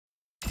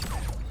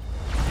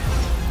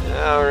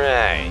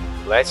Alright,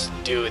 let's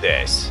do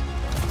this.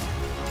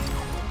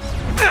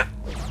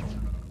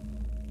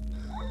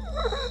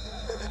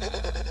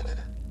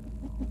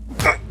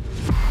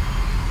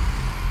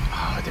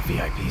 Oh, the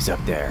VIP's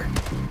up there.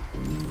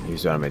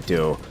 Here's what I'm gonna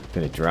do.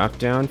 Gonna drop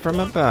down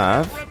from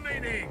above.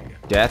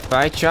 Death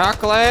by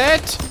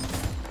chocolate!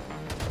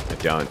 I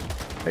don't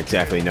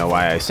exactly know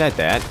why I said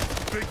that.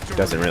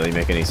 Doesn't really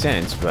make any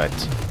sense, but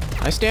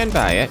I stand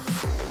by it.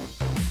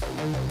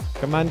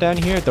 Come on down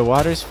here, the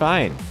water's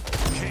fine.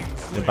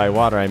 And by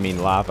water, I mean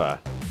lava.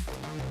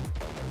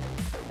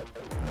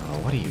 Oh,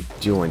 what are you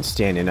doing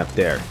standing up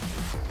there?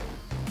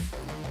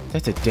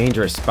 That's a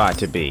dangerous spot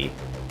to be.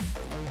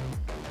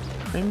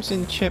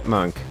 Crimson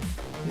Chipmunk.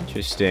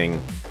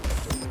 Interesting.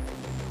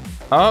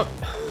 Oh!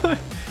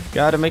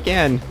 Got him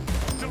again.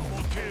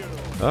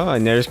 Oh,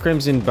 and there's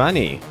Crimson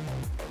Bunny.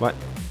 What?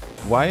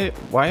 Why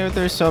are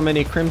there so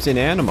many crimson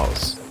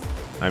animals?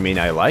 I mean,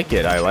 I like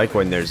it. I like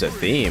when there's a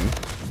theme.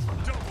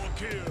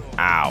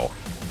 Ow.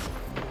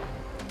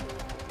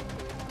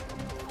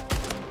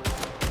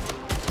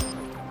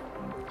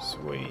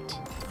 Sweet.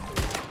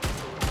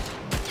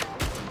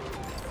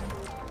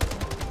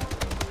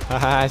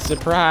 Haha,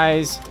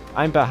 surprise!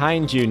 I'm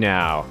behind you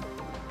now.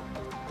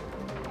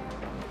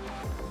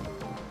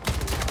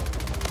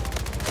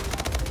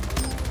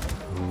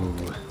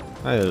 Ooh,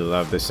 I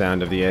love the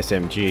sound of the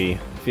SMG.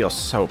 Feels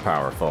so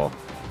powerful.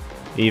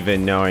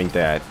 Even knowing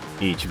that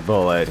each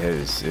bullet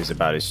is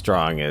about as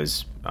strong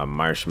as a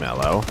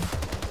marshmallow.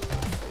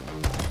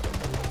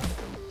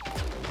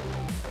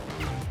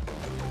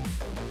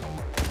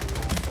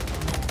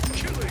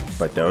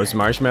 But those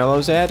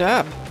marshmallows add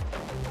up.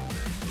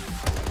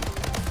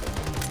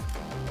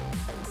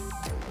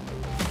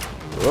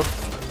 Whoop.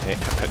 Hey,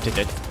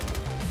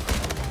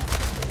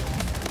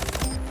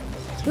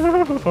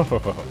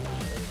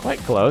 quite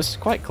close,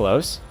 quite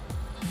close.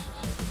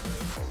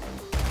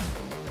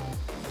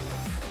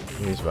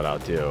 Here's what I'll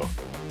do.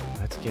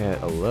 Let's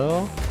get a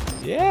little...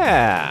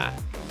 Yeah!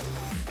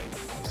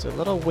 There's a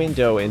little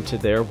window into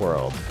their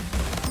world.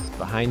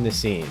 Behind the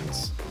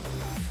scenes.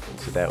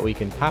 So that we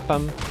can pop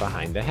them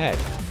behind the head.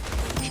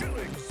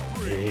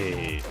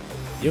 Hey.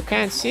 You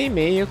can't see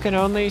me, you can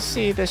only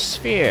see the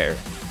sphere.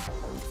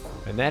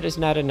 And that is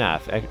not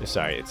enough.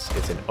 Sorry,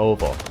 it's an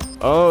oval.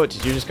 Oh,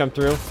 did you just come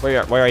through?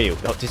 Where are you?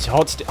 Oh, just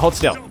hold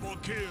still.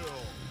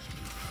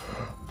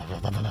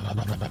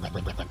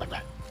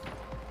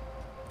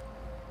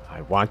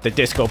 I want the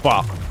disco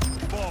ball.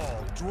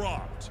 Ball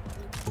dropped.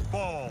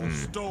 Ball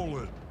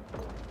stolen.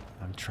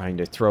 I'm trying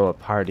to throw a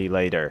party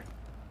later.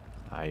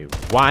 I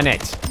want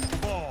it.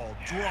 Ball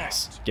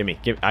Yes. dropped. Give me.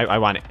 I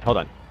want it. Hold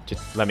on.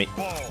 Just let me.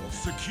 Ball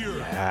secure.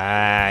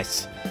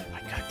 Yes.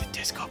 I got the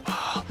disco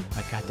ball.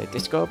 I got the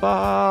disco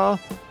ball.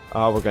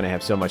 Oh, we're gonna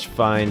have so much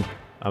fun.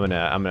 I'm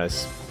gonna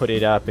put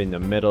it up in the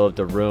middle of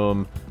the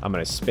room. I'm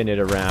gonna spin it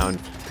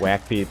around,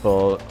 whack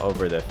people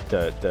over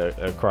the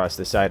across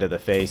the side of the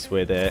face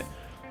with it.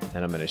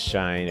 Then I'm gonna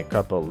shine a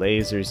couple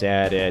lasers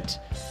at it.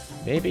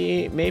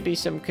 Maybe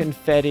some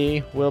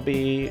confetti will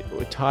be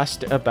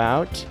tossed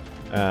about.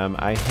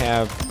 I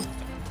have.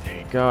 There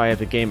you go. I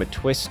have a game of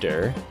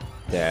Twister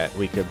that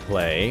we could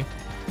play.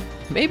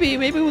 Maybe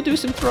we'll do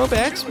some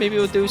throwbacks. Maybe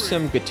we'll do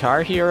some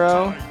Guitar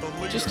Hero.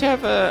 Just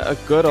have a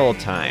good old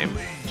time.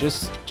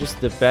 Just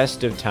the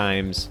best of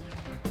times.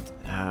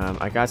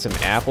 I got some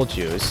apple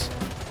juice.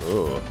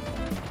 Ooh,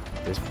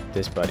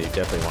 this buddy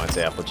definitely wants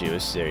apple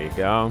juice. There you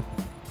go.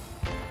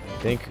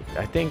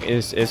 I think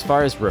as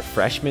far as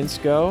refreshments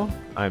go,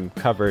 I'm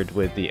covered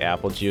with the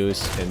apple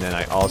juice, and then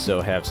I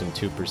also have some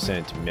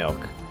 2% milk.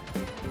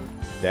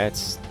 That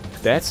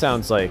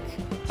sounds like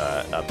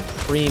a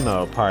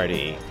primo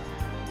party,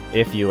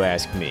 if you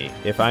ask me.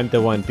 If I'm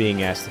the one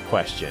being asked the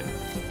question.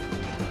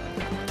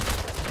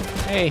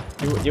 Hey,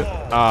 you.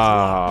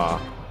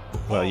 Ah,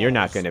 well, you're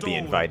not going to be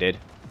invited.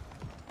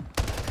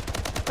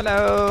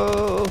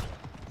 Hello.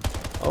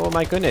 Oh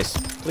my goodness!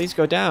 Please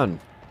go down.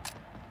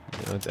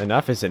 You know,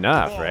 enough is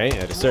enough, right?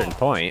 At a certain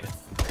point.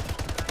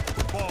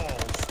 Ball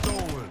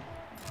stolen.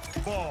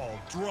 Ball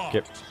dropped.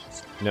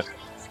 No.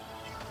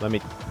 Let me.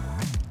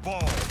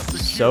 Ball secure.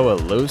 So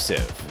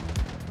elusive.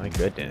 My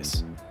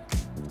goodness.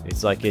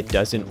 It's like it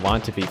doesn't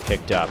want to be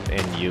picked up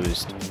and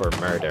used for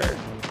murder.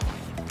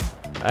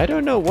 I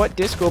don't know what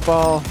disco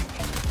ball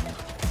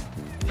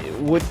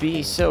would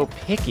be so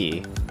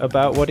picky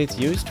about what it's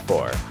used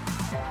for.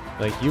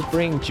 Like, you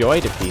bring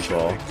joy to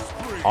people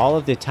all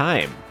of the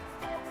time.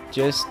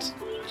 Just,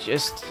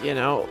 you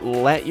know,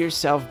 let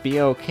yourself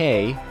be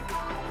okay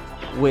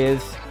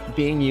with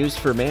being used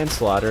for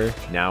manslaughter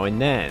now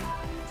and then,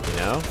 you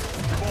know?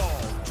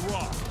 Ball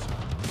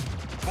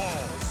dropped.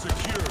 Ball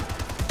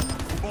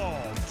secured.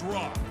 Ball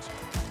dropped.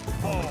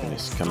 Ball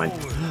Goodness, come on.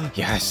 stolen.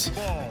 Yes,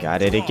 Ball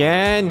got it dropped.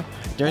 again.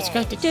 There's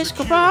got the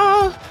disco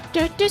ball.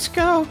 The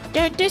disco.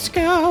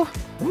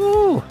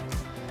 Woo.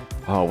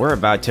 Oh, we're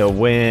about to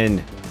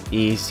win.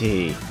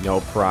 Easy,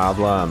 no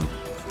problem.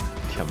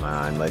 Come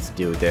on, let's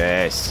do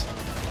this.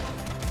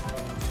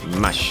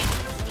 Mush.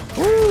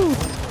 Woo.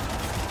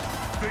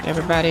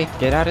 Everybody,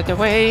 get out of the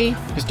way,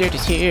 because Dirt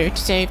is here to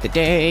save the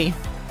day.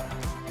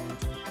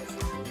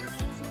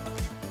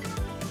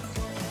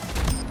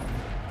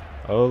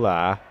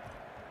 Hola.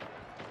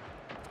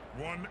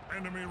 One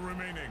enemy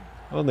remaining.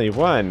 Only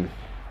one.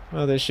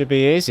 Well, this should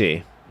be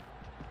easy.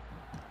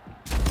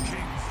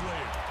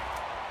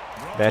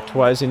 That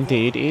was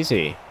indeed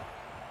easy.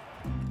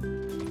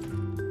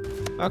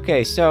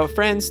 Okay, so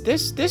friends,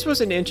 this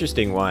was an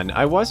interesting one.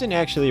 I wasn't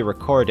actually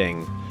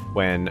recording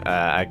when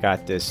I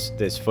got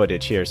this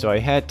footage here, so I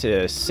had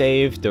to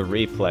save the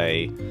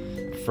replay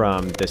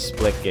from the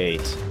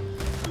Splitgate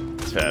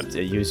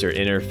user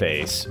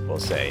interface, we'll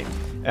say.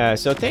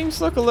 So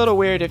things look a little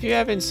weird. If you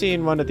haven't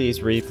seen one of these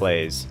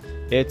replays,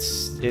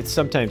 it's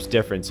sometimes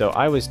different. So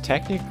I was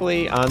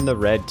technically on the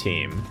red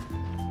team,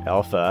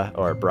 Alpha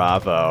or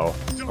Bravo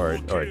or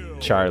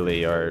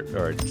Charlie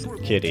or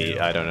Kitty,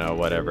 I don't know,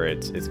 whatever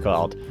it's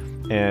called.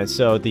 And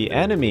so the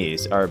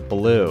enemies are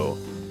blue.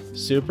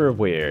 Super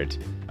weird.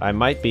 I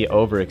might be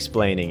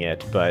over-explaining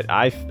it, but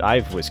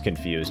I was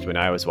confused when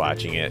I was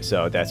watching it,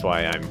 so that's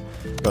why I'm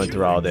going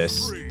through all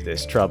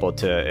this trouble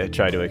to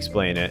try to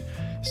explain it.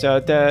 So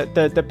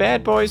the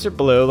bad boys are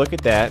blue. Look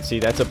at that. See,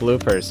 that's a blue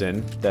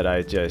person that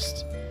I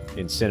just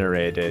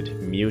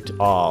incinerated. Mute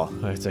all.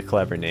 That's a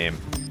clever name.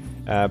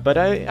 But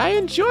I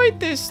enjoyed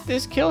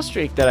this kill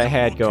streak that I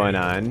had going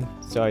on,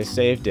 so I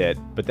saved it.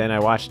 But then I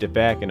watched it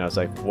back and I was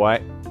like,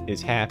 what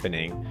is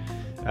happening?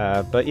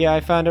 But yeah, I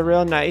found a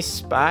real nice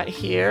spot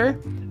here.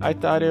 I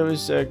thought it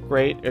was a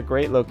great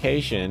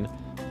location.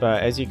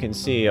 But as you can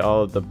see,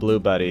 all of the blue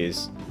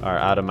buddies are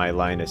out of my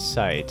line of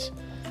sight.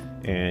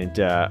 And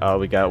oh,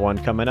 we got one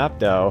coming up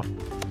though.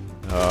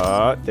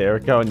 Oh, there we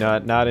go.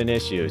 Not an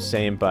issue.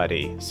 Same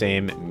buddy.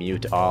 Same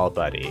mute all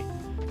buddy.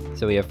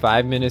 So we have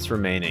 5 minutes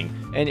remaining.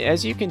 And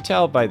as you can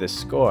tell by the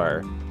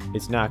score,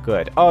 it's not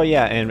good. Oh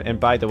yeah, and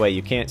by the way,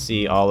 you can't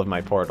see all of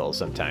my portals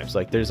sometimes.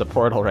 Like there's a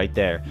portal right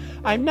there.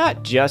 I'm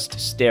not just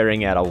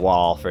staring at a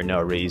wall for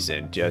no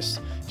reason,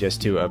 just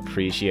to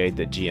appreciate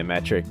the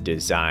geometric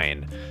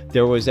design.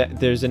 There's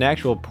an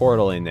actual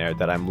portal in there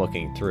that I'm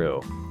looking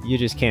through. You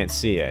just can't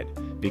see it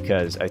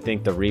because I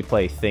think the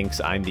replay thinks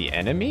I'm the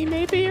enemy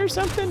maybe or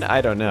something?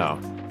 I don't know.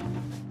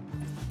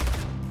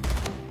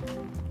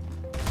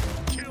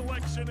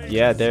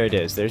 Yeah, there it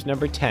is. There's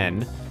number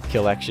 10,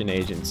 Collection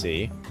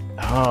Agency.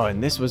 Oh,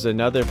 and this was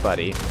another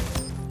buddy.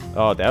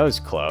 Oh, that was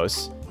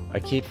close. I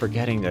keep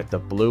forgetting that the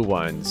blue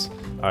ones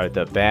are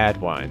the bad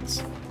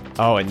ones.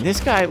 Oh, and this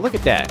guy, look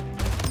at that.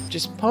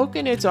 Just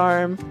poking its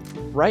arm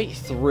right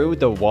through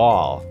the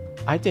wall.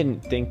 I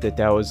didn't think that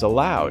was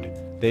allowed.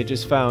 They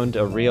just found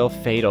a real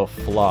fatal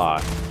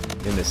flaw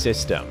in the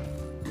system.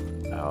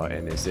 Oh,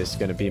 and is this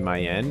gonna be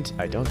my end?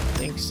 I don't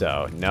think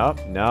so.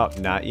 Nope,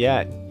 not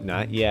yet.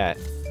 Not yet.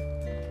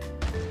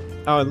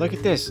 Oh, and look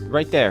at this,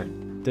 right there.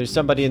 There's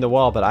somebody in the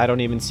wall, but I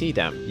don't even see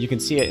them. You can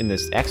see it in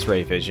this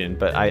X-ray vision,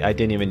 but I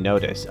didn't even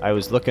notice. I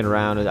was looking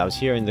around and I was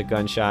hearing the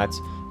gunshots,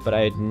 but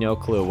I had no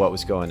clue what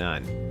was going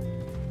on.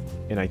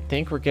 And I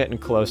think we're getting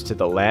close to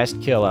the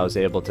last kill I was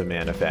able to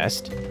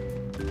manifest.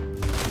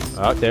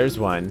 Oh, there's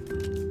one.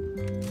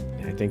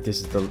 I think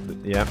this is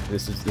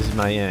this is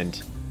my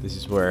end. This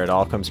is where it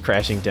all comes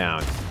crashing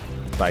down.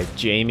 By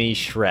Jamie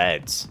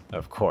Shreds,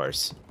 of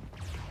course.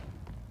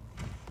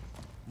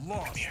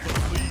 Lost here.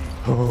 the lead.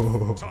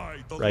 Oh,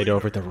 Tied the right leader.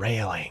 over the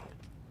railing.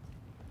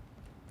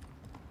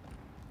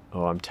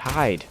 Oh, I'm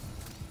tied.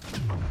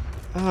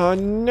 Oh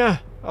no,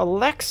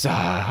 Alexa,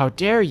 how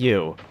dare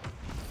you?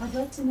 I'd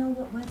like to know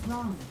what went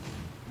wrong.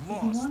 If you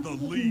Lost want the to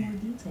give me lead. more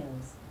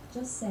details,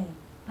 just say,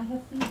 I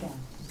have feedback.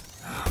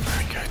 Oh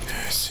my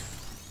goodness.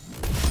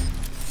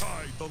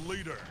 Tied the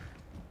leader.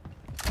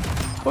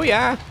 Oh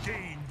yeah.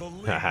 Gain the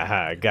lead.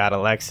 Hahaha, got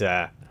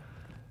Alexa.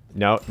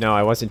 No,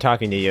 I wasn't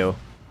talking to you.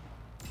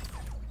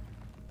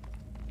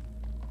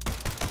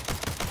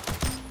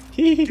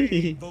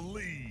 Gain the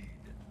lead.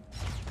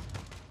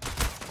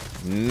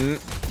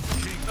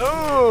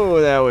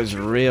 Oh, that was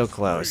real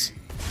close.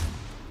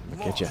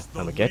 Get you. Lost the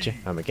I'ma get you.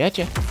 lead. I'ma get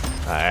you.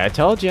 I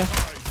told you.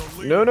 Tied the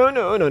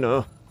leader.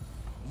 No.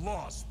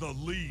 Lost the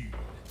lead.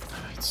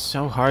 It's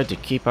so hard to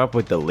keep up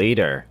with the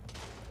leader.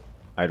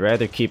 I'd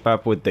rather keep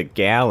up with the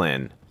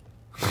gallon.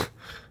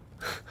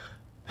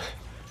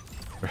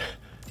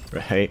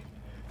 Right?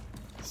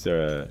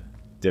 So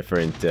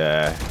different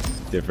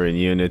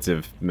units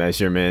of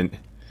measurement.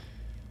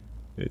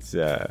 It's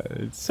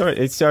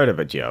sort of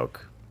a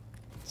joke.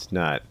 It's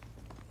not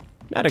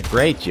a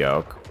great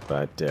joke,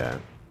 but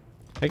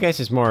I guess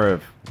it's more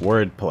of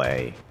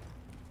wordplay.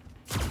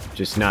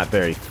 Just not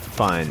very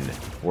fun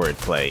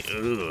wordplay.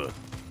 Ugh.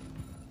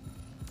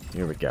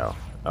 Here we go.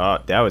 Oh,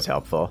 that was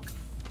helpful.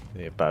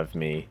 They above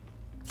me.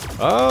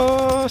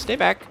 Oh, stay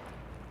back.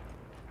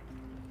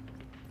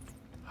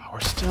 Oh, we're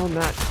still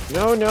not.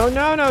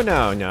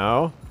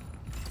 No.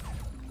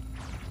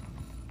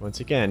 Once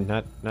again,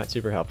 not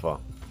super helpful.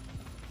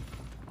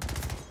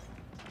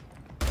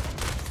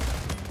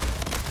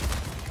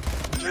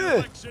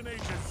 Collection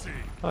Agency.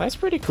 Oh, that's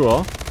pretty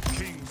cool.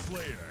 King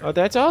Slayer. Oh,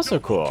 that's also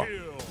Double cool.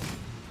 kill.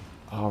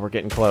 Oh, we're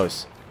getting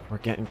close. We're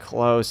getting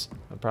close.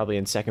 I'm probably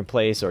in second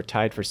place or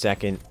tied for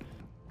second.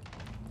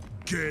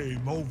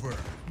 Game over.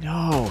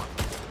 No.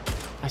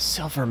 A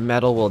silver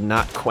medal will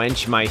not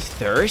quench my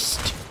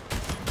thirst.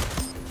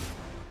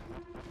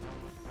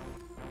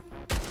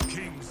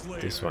 Kingslayer.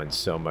 This one's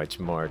so much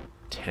more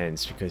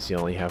tense because you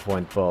only have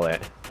one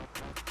bullet.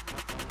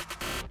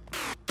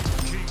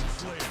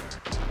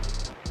 Kingslayer.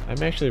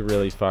 I'm actually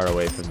really far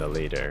away from the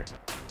leader.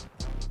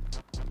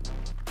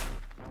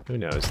 Who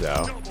knows,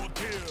 though? Double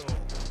kill.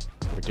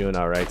 We're doing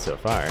alright so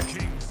far.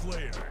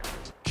 Kingslayer.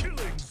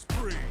 Killing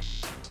spree.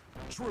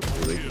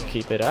 Triple We kill. can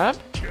keep it up.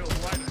 Kill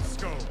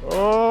Lightoscope.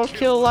 Oh,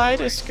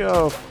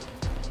 kaleidoscope.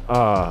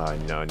 Oh,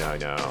 no, no,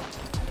 no.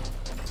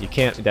 You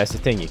can't, that's the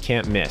thing, you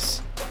can't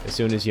miss. As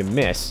soon as you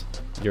miss,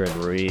 you're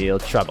in real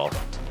trouble.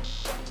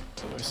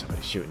 Oh,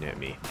 somebody's shooting at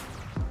me.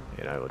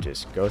 And I will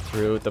just go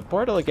through the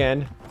portal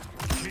again.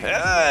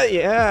 Ah,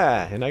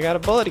 yeah, and I got a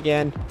bullet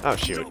again. Oh,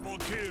 shoot. Double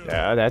kill.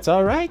 That's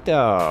alright,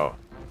 though.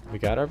 We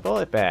got our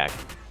bullet back.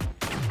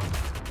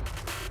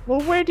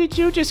 Well, where did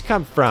you just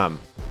come from?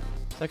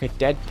 It's like a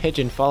dead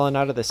pigeon falling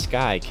out of the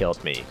sky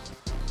killed me.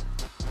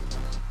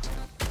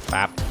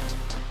 Bap.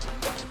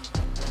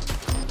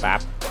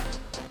 Bap.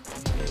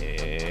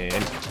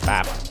 And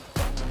bap.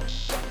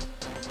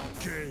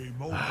 Game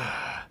over.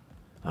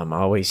 I'm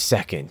always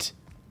second.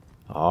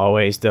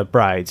 Always the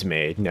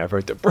bridesmaid,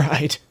 never the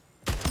bride.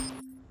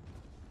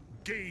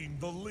 Gain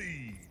the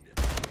lead.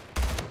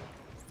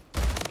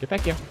 Get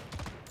back here.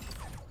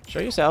 Show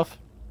yourself.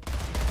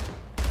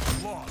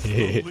 Lost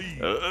the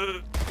lead.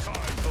 Tied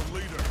the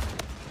leader.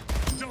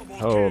 Double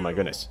Oh kill. my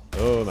goodness.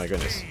 Oh my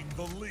goodness. Gain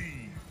the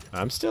lead.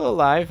 I'm still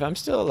alive. I'm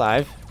still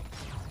alive.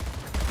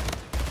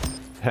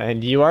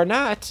 And you are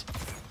not.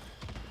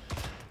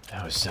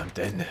 That was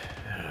something.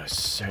 That was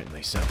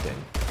certainly something.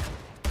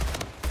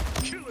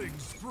 Killing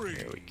spree.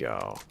 There we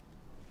go.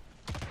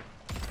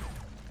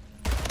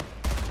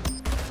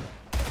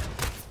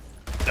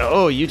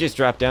 Oh, you just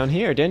dropped down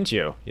here, didn't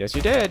you? Yes,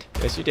 you did.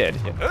 Yes, you did.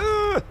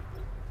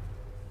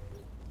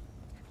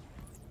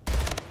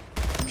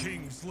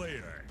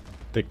 Kingslayer.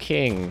 The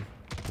king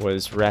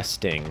was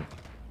resting.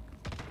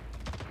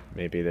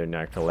 Maybe they're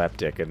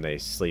narcoleptic and they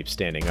sleep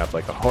standing up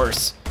like a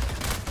horse.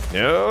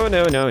 No,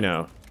 no, no,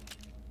 no.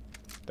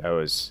 That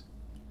was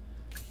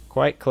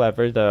quite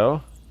clever,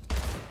 though.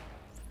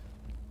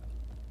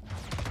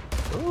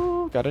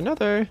 Ooh, got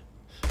another.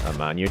 I'm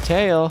on your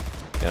tail.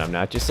 And I'm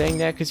not just saying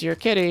that because you're a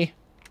kitty.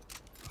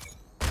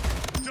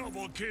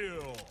 Double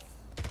kill.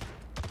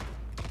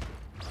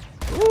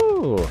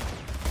 Ooh.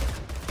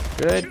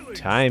 Good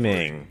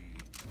timing.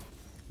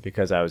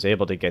 Because I was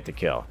able to get the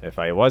kill. If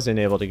I wasn't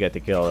able to get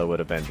the kill, it would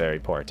have been very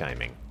poor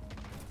timing.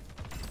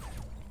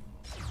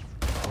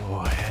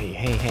 Oh, hey,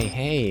 hey, hey,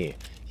 hey.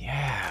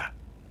 Yeah.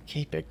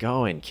 Keep it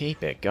going,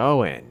 keep it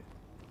going.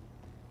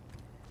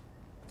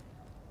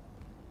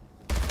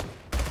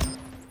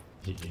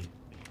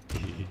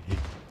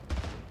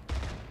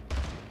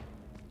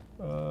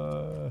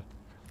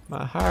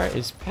 My heart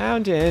is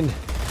pounding.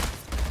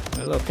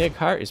 My little pig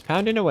heart is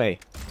pounding away.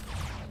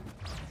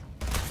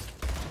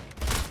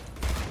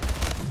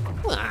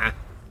 Ah.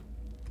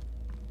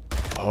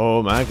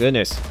 Oh my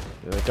goodness.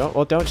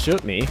 Don't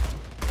shoot me.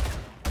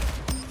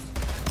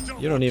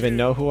 You don't even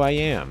know who I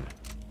am.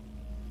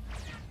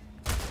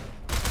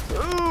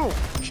 Ooh.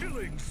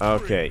 Killing spree.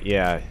 Okay,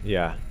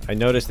 yeah. I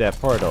noticed that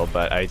portal,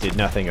 but I did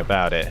nothing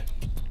about it.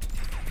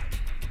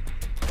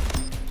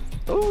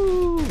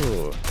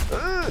 Ooh.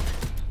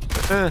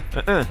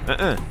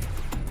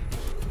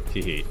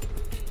 Hee.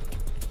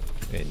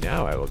 And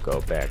now I will go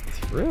back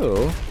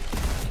through.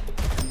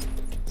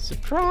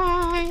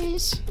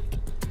 Surprise!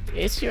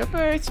 It's your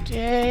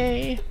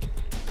birthday!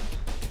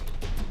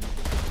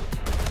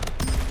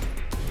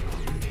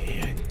 Oh,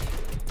 man.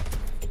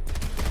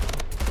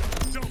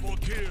 Double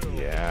kill.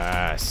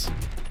 Yes.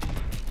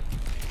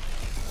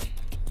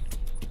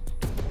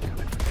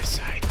 Coming from this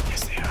side.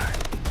 Yes, they are.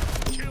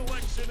 Kill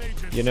action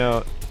agency. You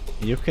know,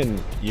 you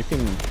can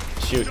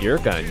shoot your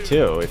gun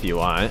too if you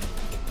want.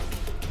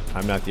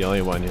 I'm not the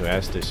only one who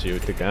has to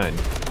shoot the gun.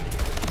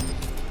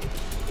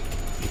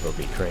 People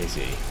be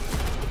crazy.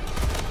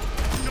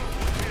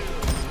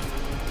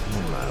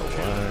 Oh my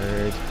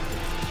word.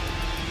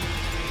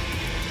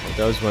 Well,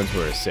 those ones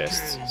were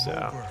assists, Game so.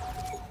 over.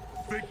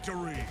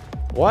 Victory.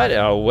 What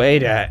a way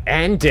to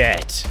end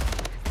it!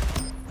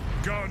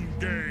 Gun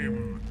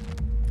game.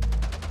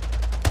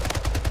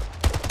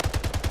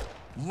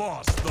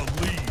 Lost the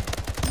lead.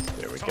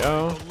 There we Tied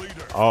go. the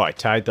leader. Oh, I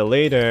tied the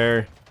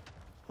leader.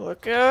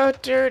 Look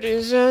out, dirt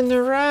is on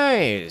the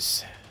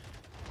rise.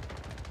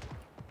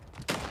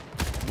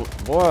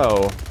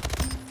 Whoa.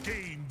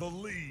 Gain the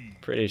lead.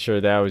 Pretty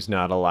sure that was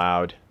not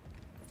allowed.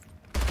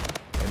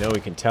 I know we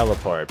can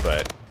teleport,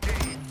 but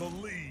Gain the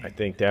lead. I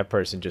think that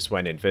person just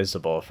went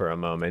invisible for a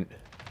moment.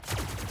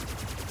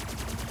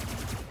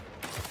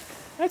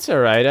 That's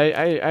alright.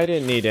 I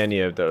didn't need any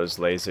of those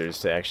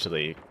lasers to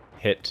actually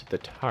hit the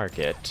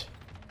target.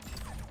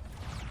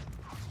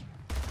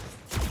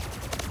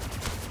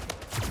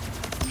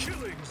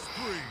 Killing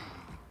spree.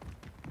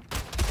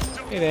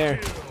 Hey there.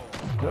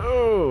 Kill.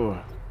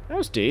 Oh, that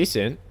was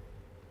decent.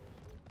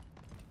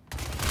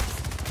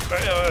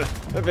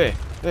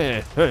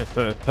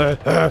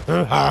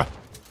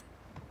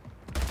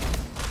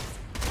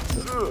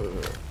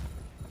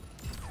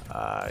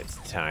 It's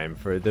time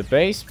for the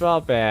baseball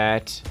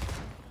bat.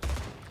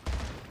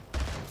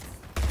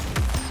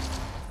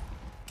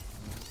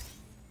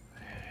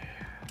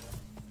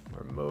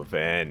 We're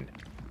moving.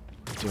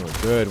 We're doing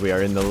good. We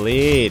are in the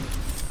lead.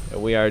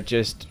 We are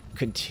just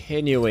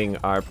continuing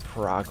our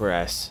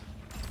progress.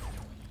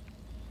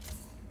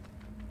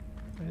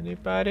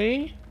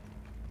 Anybody?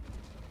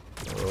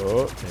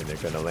 Oh, and they're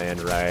gonna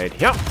land right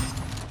here.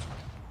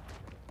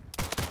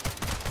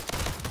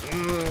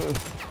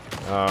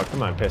 Oh,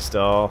 come on,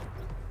 pistol.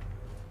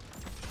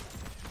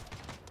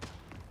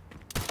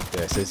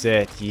 This is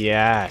it.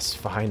 Yes,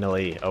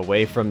 finally,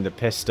 away from the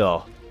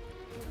pistol.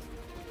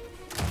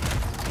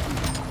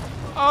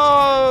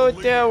 Oh,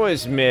 that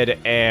was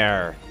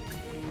mid-air.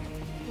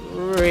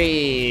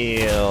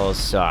 Real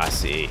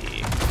saucy.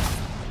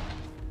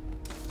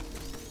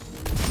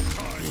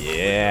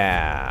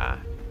 Yeah.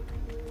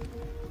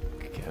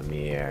 Come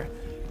here.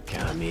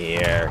 Come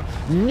here.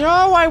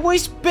 No, I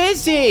was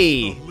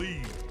busy!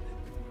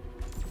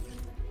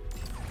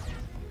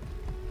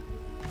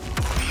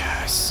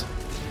 Yes.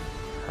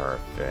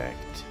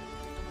 Perfect.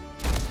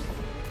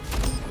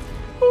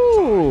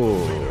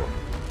 Ooh.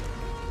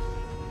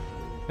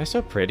 That's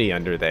so pretty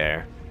under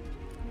there.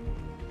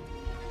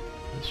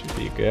 This should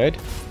be good.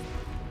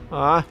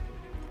 Ah.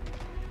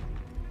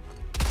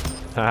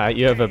 Ah,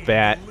 you have a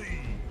bat.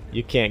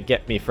 You can't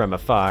get me from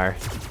afar.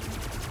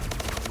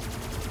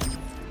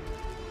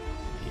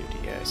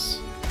 Beauteous.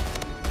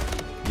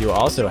 You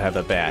also have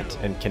a bat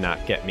and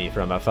cannot get me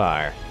from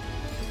afar.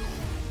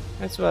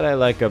 That's what I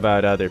like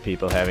about other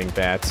people having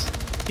bats.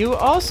 You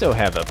also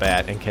have a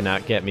bat and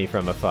cannot get me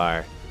from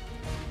afar.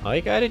 All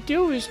you gotta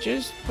do is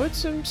just put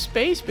some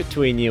space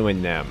between you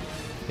and them.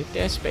 Hit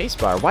that space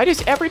bar. Why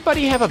does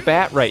everybody have a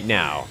bat right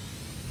now?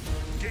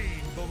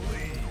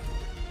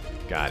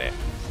 Got it.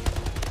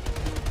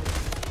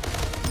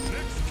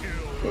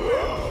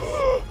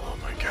 Oh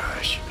my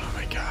gosh. Oh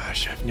my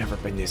gosh. I've never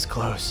been this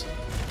close.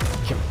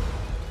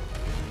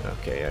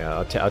 Okay,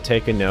 I'll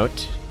take a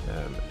note.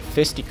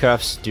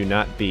 Fisticuffs do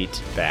not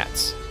beat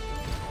bats.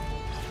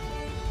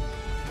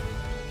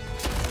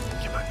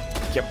 Come on.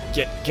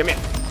 Come here.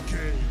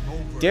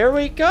 There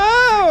we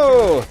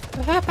go!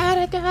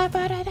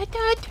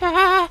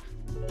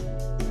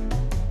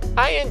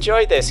 I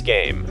enjoy this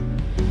game.